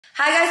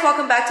Hi guys,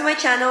 welcome back to my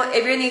channel.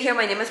 If you're new here,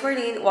 my name is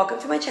Marlene. Welcome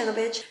to my channel,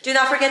 bitch. Do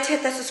not forget to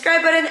hit the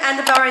subscribe button and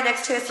the bell right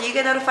next to it so you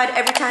get notified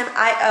every time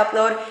I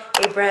upload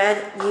a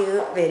brand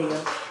new video.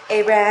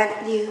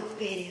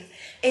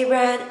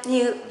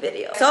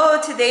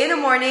 So today in the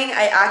morning,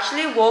 I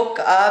actually woke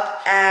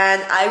up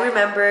and I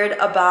remembered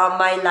about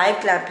my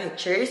Live Glam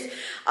pictures.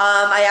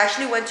 I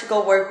actually went to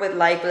go work with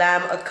Live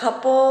Glam a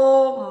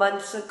couple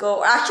months ago,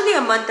 or actually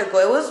a month ago.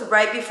 It was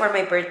right before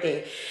my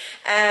birthday.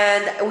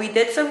 And we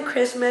did some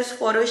Christmas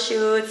photo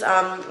shoots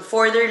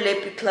for their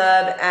Lippy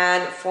Club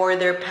and for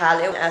their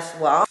palette as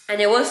well. And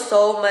it was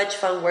so much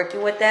fun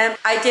working with them.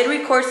 I did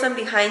record some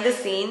behind the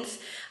scenes.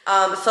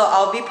 So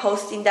I'll be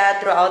posting that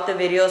throughout the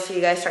video so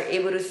you guys are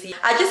able to see.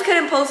 I just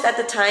couldn't post at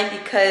the time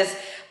because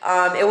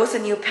it was a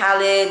new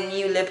palette,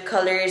 new lip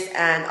colors,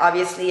 and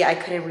obviously I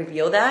couldn't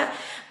reveal that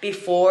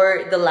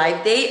before the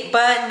live date.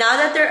 But now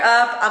that they're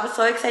up, I'm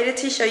so excited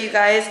to show you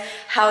guys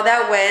how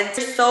that went.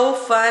 They're so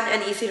fun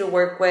and easy to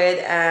work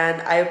with, and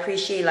I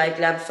appreciate Live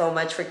Glam so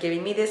much for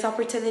giving me this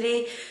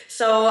opportunity.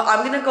 So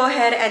I'm gonna go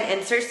ahead and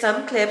insert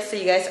some clips so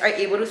you guys are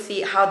able to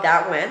see how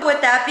that went.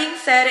 With that being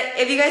said,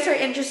 if you guys are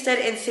interested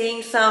in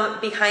seeing some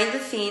behind the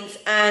scenes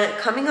and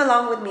coming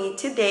along with me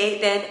today,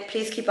 then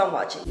please keep on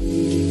watching.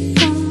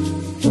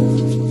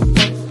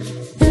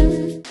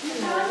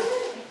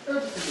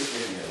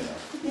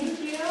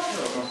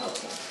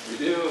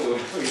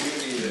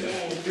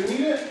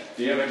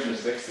 Do you have extra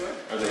sticks though?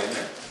 Are they in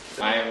there?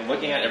 I'm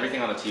looking at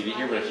everything on the TV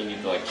here, but if you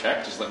need to like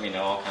check, just let me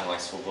know. I'll kind of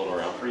like swivel it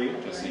around for you,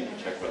 just so you can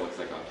check what it looks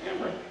like on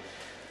camera.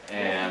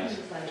 And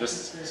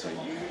just so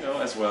you know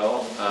as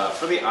well,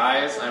 for the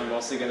eyes, I'm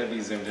mostly going to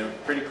be zoomed in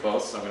pretty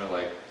close, so I'm going to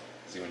like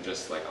zoom in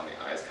just like on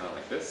the eyes, kind of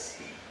like this.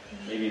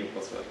 Maybe even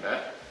closer like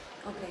that.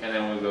 Okay. And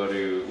then when we go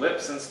to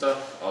lips and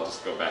stuff, I'll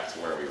just go back to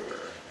where we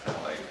were, kind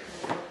of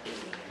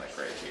like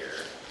right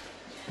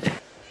here.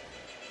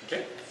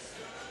 Okay.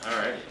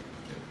 Alright.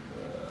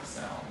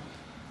 Sound.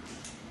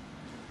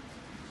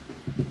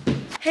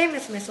 Hey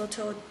Miss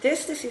Mistletoe,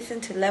 this is the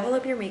season to level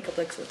up your makeup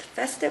looks with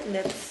festive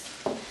lips,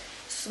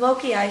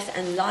 smoky eyes,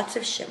 and lots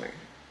of shimmer.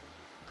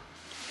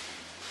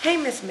 Hey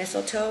Miss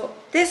Mistletoe,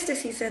 this is the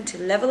season to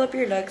level up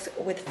your looks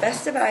with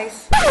festive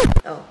eyes.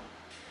 Oh.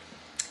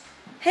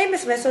 Hey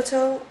Miss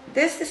Mistletoe,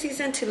 this is the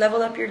season to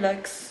level up your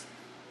looks.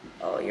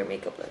 Oh, your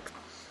makeup looks.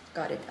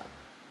 Got it down.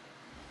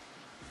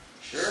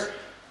 Sure?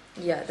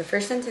 Yeah, the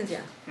first sentence,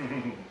 yeah.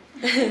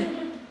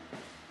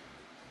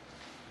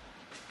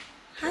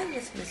 Hi,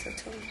 Miss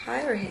Mistletoe.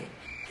 Hi or hey?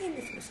 Hey,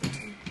 Miss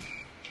Mistletoe.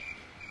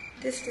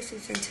 This is the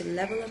season to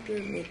level up your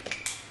makeup.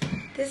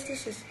 This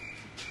is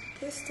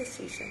the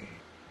season.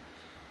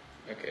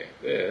 Okay,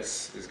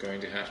 this is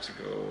going to have to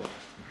go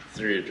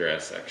through your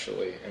dress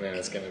actually, and then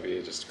it's going to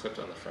be just clipped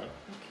on the front.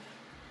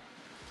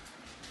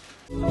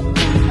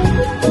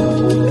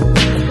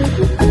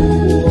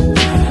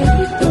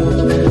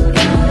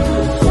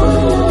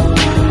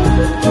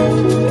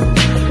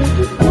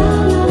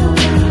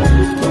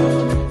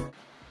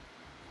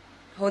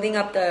 Holding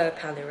up the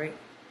palette, right?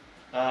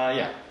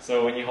 Yeah.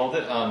 So when you hold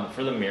it,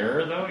 for the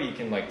mirror though, you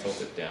can like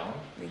tilt it down.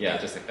 Yeah,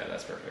 just like that.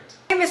 That's perfect.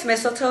 Hey Miss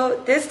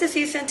Mistletoe, this is the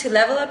season to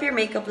level up your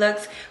makeup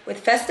looks with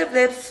festive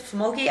lips,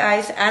 smoky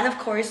eyes, and of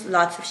course,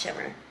 lots of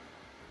shimmer.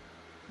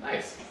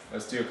 Nice.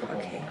 Let's do a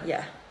couple more.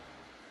 Yeah.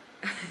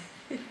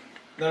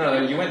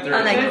 No, you went through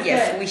it. Like,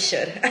 yes, we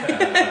should.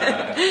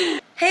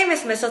 Hey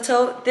Miss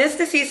Mistletoe, this is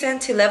the season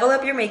to level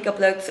up your makeup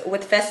looks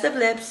with festive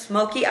lips,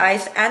 smoky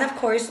eyes, and of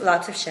course,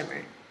 lots of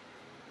shimmer.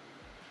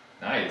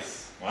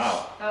 Nice.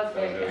 Wow. That was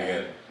really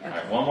good. Okay.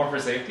 Alright, one more for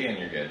safety and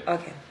you're good.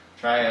 Okay.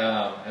 Try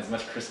as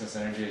much Christmas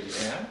energy as you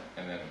can,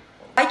 and then...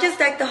 I just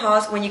decked the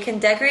halls when you can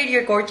decorate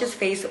your gorgeous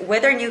face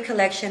with our new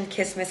collection,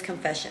 Christmas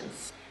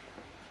Confessions.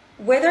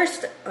 With our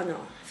oh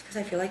no, it's because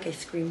I feel like I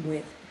scream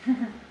with.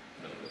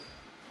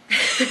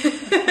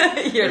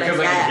 You're because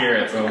like, I can hear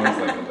it, so almost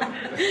like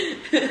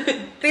a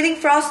Feeling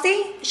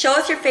frosty? Show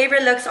us your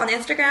favorite looks on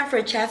Instagram for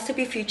a chance to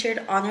be featured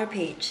on our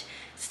page.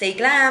 Stay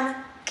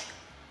glam!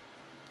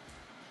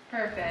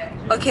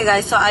 Perfect. Okay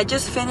guys, so I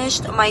just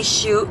finished my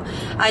shoot.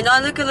 I know I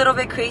look a little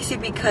bit crazy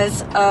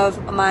because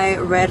of my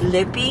red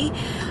lippy.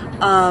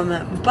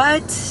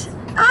 But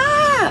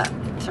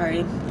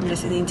sorry, I'm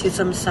listening to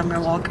some Summer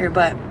Walker,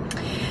 but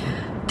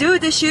dude,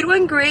 the shoot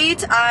went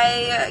great.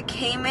 I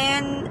came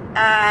in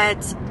at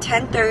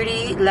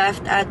 10:30,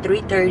 left at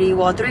 3:30,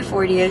 well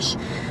 3:40ish.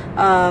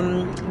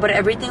 But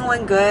everything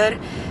went good.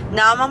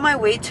 Now I'm on my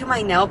way to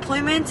my nail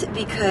appointment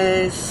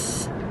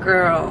because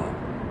girl,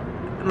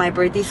 my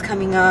birthday's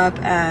coming up,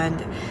 and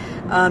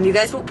you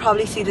guys will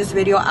probably see this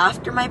video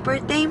after my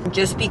birthday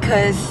just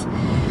because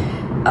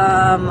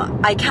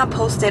I can't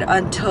post it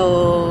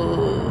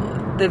until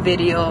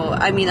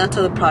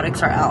until the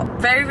products are out.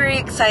 Very, very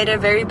excited,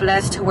 very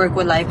blessed to work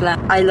with Live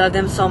Glam. I love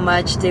them so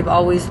much. They've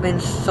always been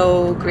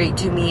so great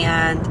to me,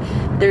 and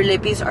their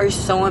lippies are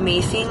so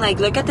amazing. Like,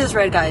 look at this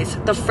red, guys.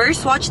 The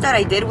first swatch that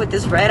I did with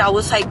this red, I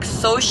was like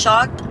so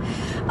shocked.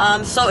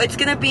 So it's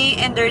gonna be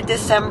in their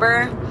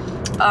December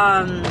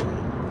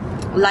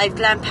Live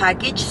Glam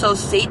package, so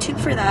stay tuned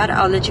for that.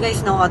 I'll let you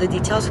guys know all the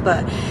details,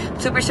 but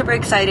super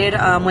excited.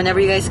 Whenever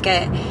you guys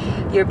get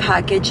your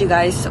package, you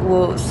guys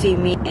will see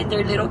me in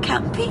their little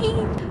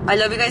campaign. I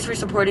love you guys for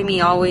supporting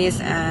me always,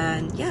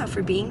 and yeah,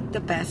 for being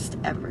the best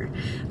ever.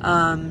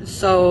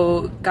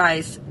 So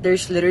guys,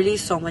 there's literally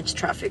so much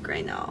traffic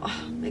right now.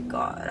 Oh my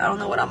god, I don't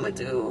know what I'm gonna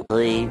do.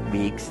 3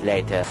 weeks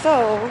later.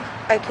 So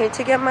I came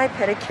to get my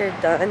pedicure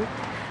done.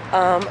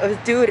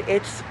 Dude,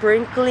 it's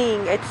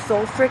sprinkling. It's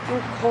so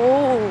freaking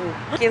cold.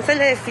 ¿Quién se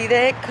le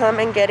decide come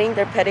and getting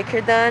their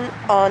pedicure done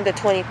on the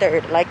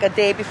 23rd, like a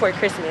day before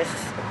Christmas?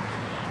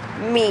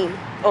 Me,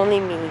 only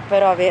me.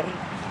 Pero a ver,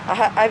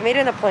 I made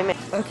an appointment.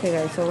 Okay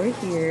guys, so we're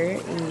here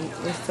and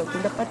we're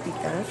soaking the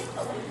patitas.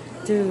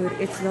 Dude,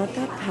 it's not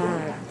that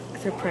packed,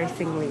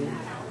 surprisingly.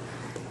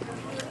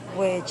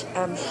 Which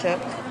I'm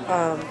shook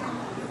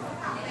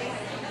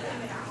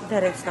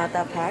that it's not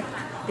that packed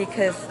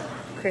because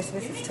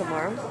Christmas is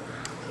tomorrow.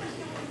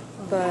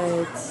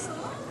 But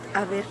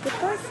a ver qué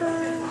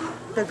pasa.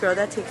 The girl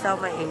that takes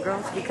out my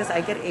ingrowns, because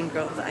I get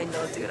ingrowns, I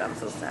know, dude, I'm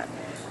so sad.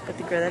 But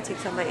the girl that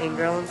takes out my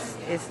ingrowns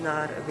is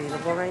not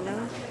available right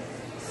now.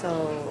 So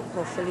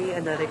hopefully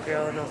another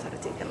girl knows how to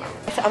take them out.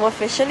 I'm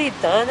officially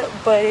done,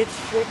 but it's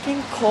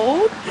freaking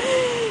cold.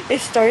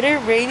 It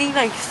started raining,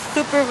 like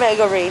super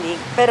mega raining.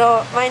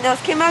 Pero my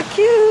nails came out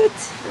cute.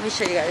 Let me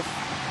show you guys.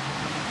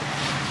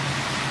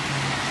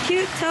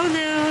 Cute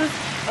toenails.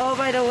 Oh,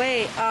 by the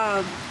way,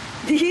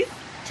 these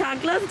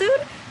chanclas,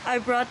 dude, I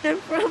brought them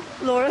from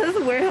Laura's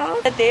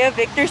warehouse the day of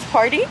Victor's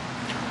party.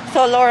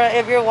 So Laura,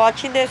 if you're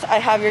watching this, I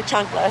have your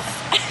chanclas.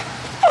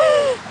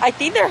 I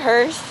think they're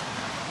hers.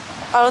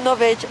 I don't know,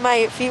 bitch.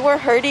 My feet were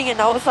hurting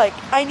and I was like,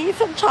 I need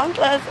some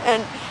chanclas.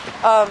 And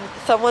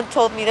someone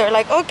told me, they're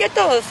like, oh, get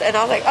those. And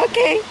I was like,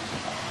 okay.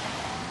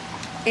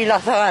 Y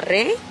las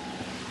agarré.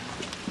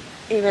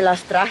 Y me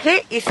las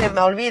traje. Y se me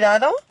ha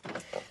olvidado.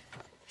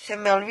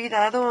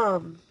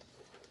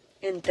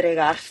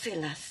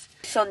 Entregárselas.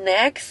 So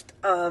next,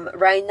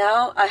 right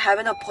now, I have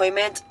an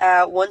appointment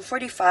at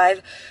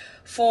 1:45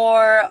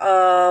 for,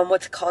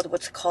 what's it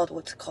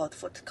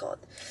called?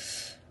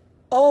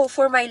 Oh,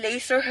 for my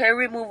laser hair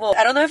removal.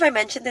 I don't know if I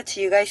mentioned it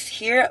to you guys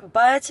here,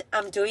 but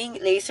I'm doing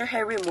laser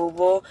hair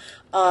removal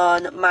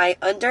on my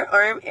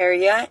underarm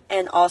area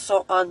and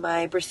also on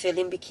my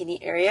Brazilian bikini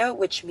area,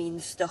 which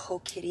means the whole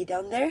kitty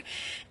down there.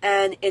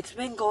 And it's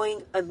been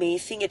going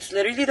amazing. It's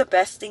literally the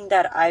best thing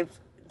that I've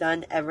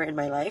done ever in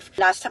my life.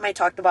 Last time I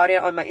talked about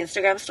it on my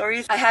Instagram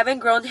stories. I haven't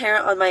grown hair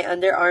on my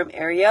underarm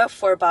area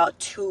for about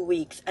 2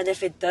 weeks. And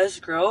if it does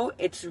grow,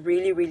 it's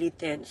really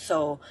thin.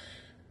 So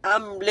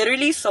I'm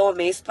literally so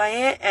amazed by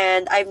it,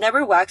 and I've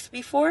never waxed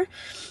before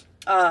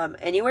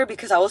anywhere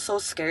because I was so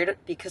scared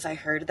because I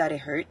heard that it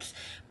hurts.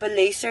 But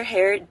laser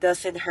hair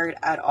doesn't hurt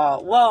at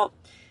all. Well,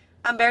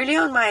 I'm barely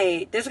on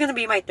this is going to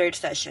be my 3rd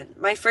session.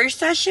 My 1st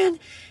session,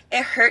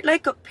 it hurt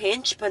like a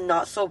pinch, but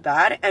not so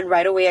bad, and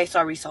right away I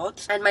saw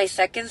results. And my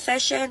 2nd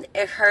session,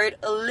 it hurt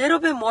a little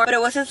bit more, but it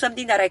wasn't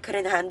something that I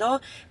couldn't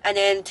handle. And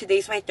then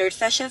today's my 3rd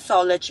session, so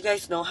I'll let you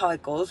guys know how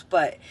it goes.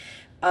 But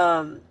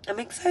I'm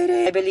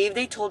excited. I believe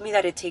they told me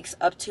that it takes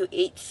up to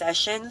 8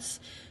 sessions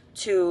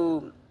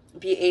to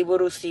be able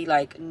to see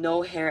like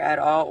no hair at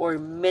all or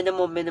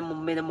minimal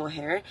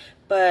hair.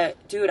 But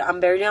dude, I'm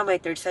barely on my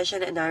 3rd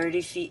session and I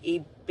already see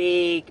a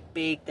big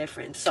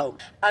difference. So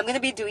I'm gonna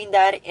be doing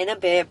that in a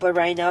bit, but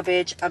right now,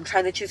 bitch, I'm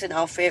trying to choose an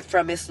outfit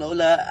from Miss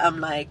Lola.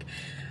 I'm like,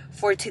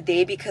 for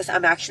today, because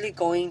I'm actually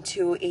going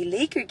to a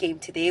Laker game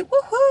today.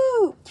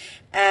 Woohoo!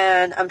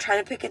 And I'm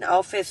trying to pick an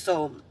outfit,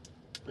 so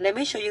let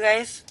me show you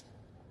guys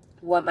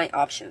what my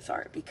options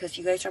are, because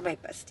you guys are my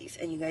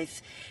besties and you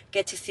guys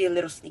get to see a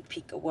little sneak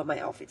peek of what my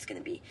outfit's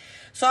gonna be.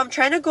 So I'm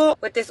trying to go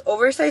with this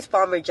oversized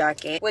bomber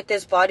jacket, with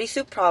this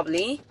bodysuit,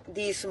 probably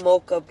these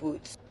mocha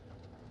boots,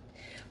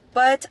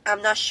 but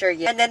I'm not sure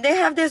yet. And then they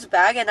have this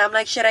bag and I'm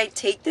like, should I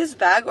take this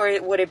bag or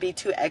would it be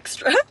too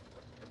extra?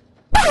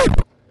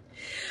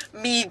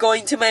 Me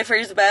going to my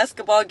first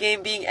basketball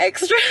game being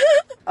extra.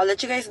 I'll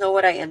let you guys know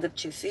what I end up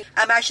choosing.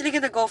 I'm actually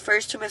gonna go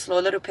first to Miss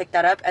Lola to pick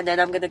that up, and then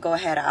I'm gonna go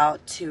head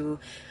out to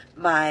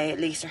my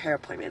laser hair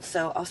appointment.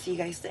 So I'll see you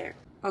guys there.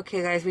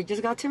 Okay guys, we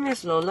just got to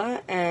Miss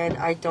Lola and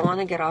I don't want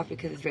to get off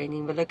because it's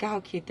raining, but look at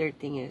how cute their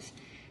thing is.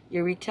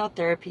 Your retail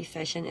therapy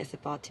session is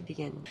about to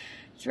begin.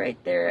 It's right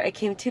there. I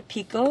came to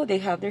Pico. They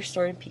have their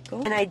store in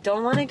Pico. And I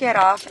don't want to get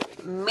off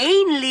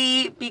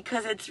mainly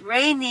because it's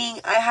raining.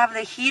 I have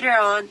the heater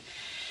on.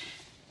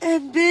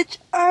 And bitch,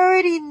 I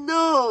already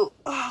know.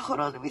 Oh,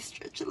 hold on, let me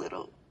stretch a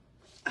little.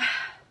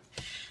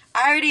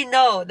 I already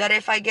know that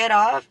if I get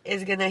off,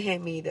 it's gonna hit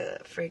me the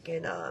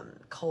freaking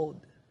cold.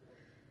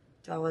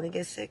 Do I want to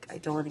get sick? I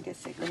don't want to get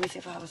sick. Let me see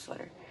if I have a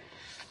sweater.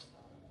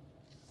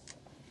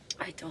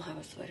 I don't have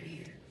a sweater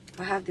here.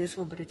 I have this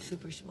one, but it's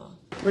super small.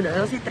 1,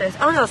 2 y 3.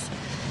 ¡Vámonos!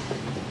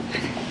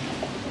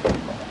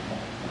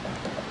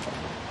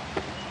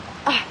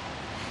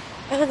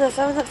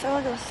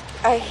 Vámonos.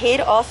 I hate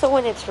also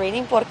when it's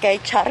raining porque hay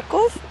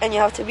charcos and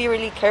you have to be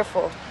really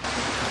careful.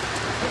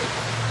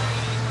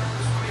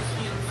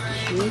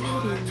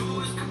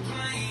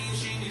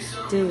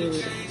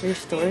 Dude, your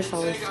store is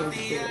always so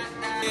cute.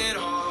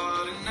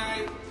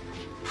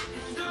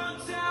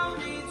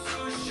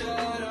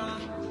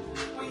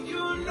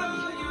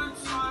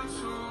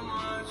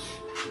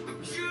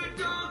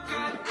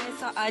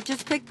 So I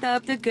just picked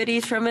up the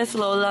goodies from Miss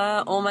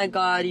Lola. Oh my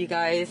god, you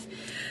guys.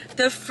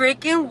 The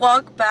freaking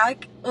walk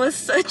back was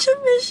such a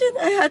mission.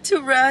 I had to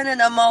run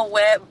and I'm all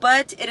wet.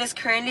 But it is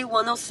currently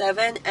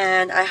 1:07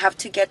 and I have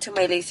to get to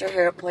my laser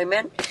hair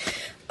appointment.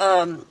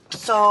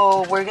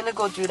 So we're gonna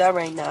go do that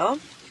right now.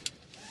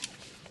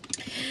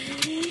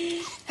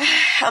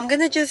 I'm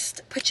gonna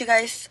just put you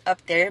guys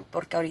up there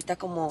porque ahorita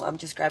como I'm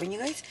just grabbing you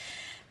guys.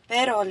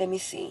 Pero let me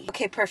see.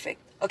 Okay, perfect.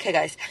 Okay,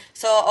 guys.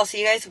 So I'll see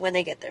you guys when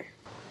I get there.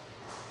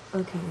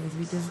 Okay, guys,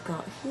 we just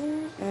got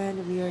here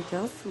and we are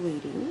just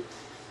waiting.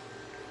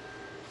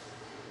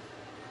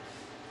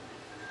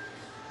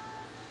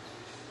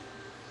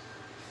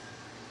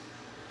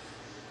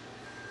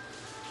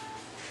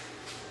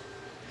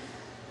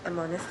 I'm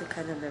honestly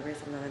kind of nervous,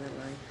 I'm not gonna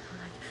lie.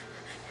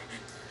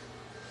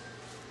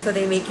 So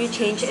they make you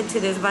change into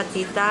this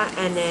batita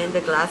and then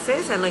the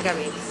glasses, and look at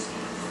me.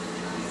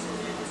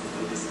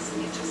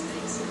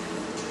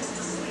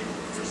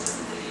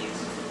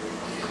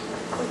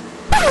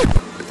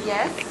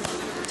 Yes?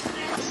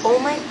 Oh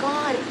my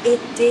god, it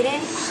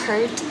didn't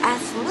hurt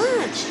as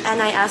much.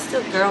 And I asked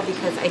the girl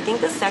because I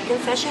think the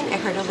second session it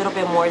hurt a little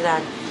bit more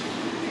than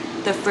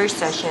the first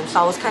session. So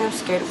I was kind of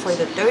scared for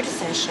the third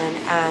session,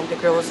 and the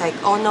girl was like,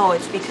 oh no,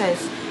 it's because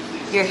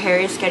your hair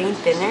is getting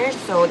thinner,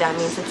 so that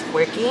means it's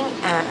working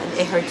and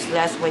it hurts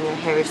less when your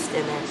hair is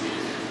thinner.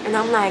 And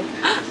I'm like,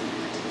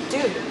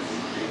 dude,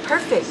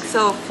 perfect.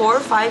 So 4,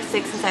 5,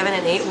 6, and 7,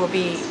 and 8 will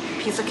be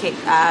piece of cake.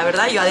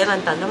 ¿Verdad? Yo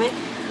adelantándome.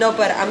 No,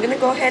 but I'm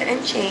gonna go ahead and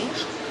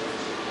change.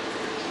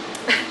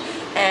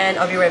 And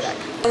I'll be right back.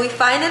 We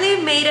finally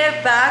made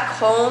it back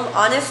home.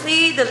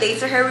 Honestly, the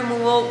laser hair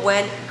removal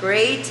went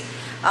great.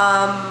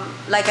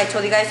 Like I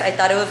told you guys, I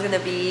thought it was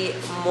gonna be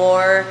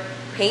more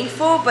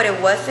painful, but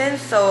it wasn't,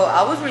 so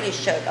I was really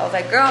shook. I was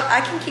like, girl, I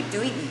can keep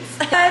doing these.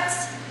 But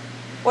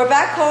we're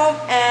back home,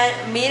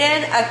 and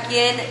miren a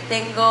quien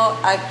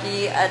tengo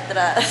aquí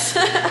atrás.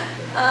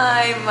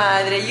 Ay,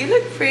 madre, you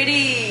look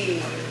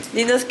pretty.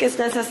 Dinos qué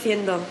estás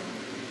haciendo.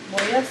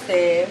 Voy a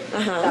hacer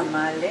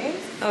tamales.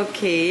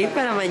 Ok,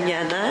 para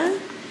mañana.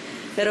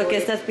 ¿Pero qué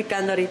estás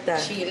picando ahorita?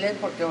 Chile,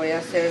 porque voy a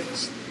hacer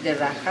de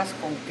rajas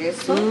con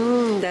queso.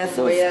 That sounds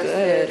voy a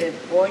hacer good. el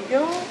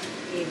pollo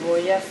y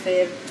voy a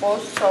hacer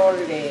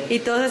pozole. ¿Y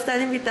todos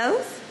están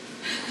invitados?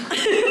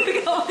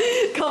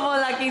 como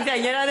la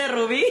quinceañera de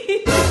Rubí.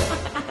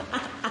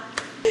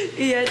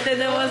 Y ya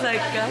tenemos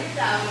acá.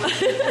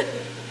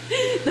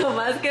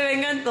 Nomás que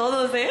vengan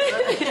todos, ¿eh?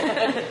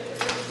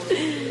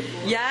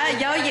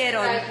 Ya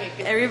oyeron.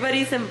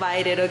 Everybody's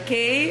invited,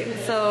 okay?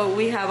 So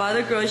we have all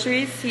the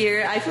groceries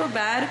here. I feel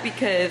bad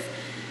because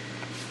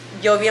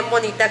yo bien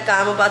bonita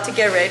acá. I'm about to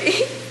get ready.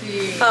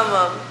 Sí.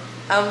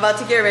 I'm about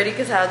to get ready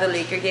because I have the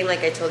Laker game,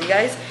 like I told you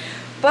guys.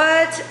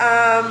 But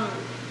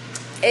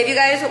if you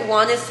guys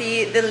want to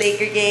see the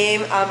Laker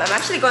game, I'm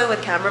actually going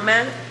with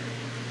cameraman.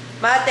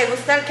 Ma, ¿te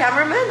gusta el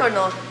cameraman or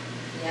no?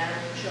 Yeah,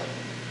 mucho.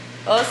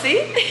 Oh, see?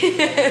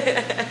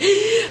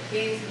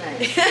 He's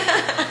nice.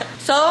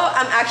 So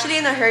I'm actually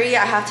in a hurry.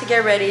 I have to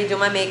get ready, do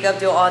my makeup,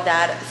 do all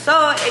that.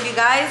 So if you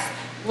guys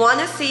want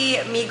to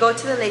see me go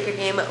to the Laker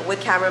game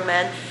with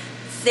cameraman,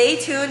 stay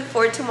tuned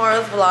for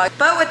tomorrow's vlog.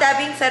 But with that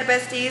being said,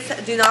 besties,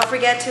 do not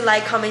forget to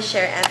like, comment,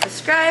 share, and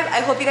subscribe. I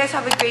hope you guys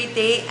have a great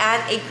day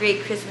and a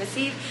great Christmas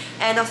Eve.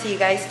 And I'll see you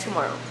guys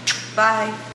tomorrow. Bye.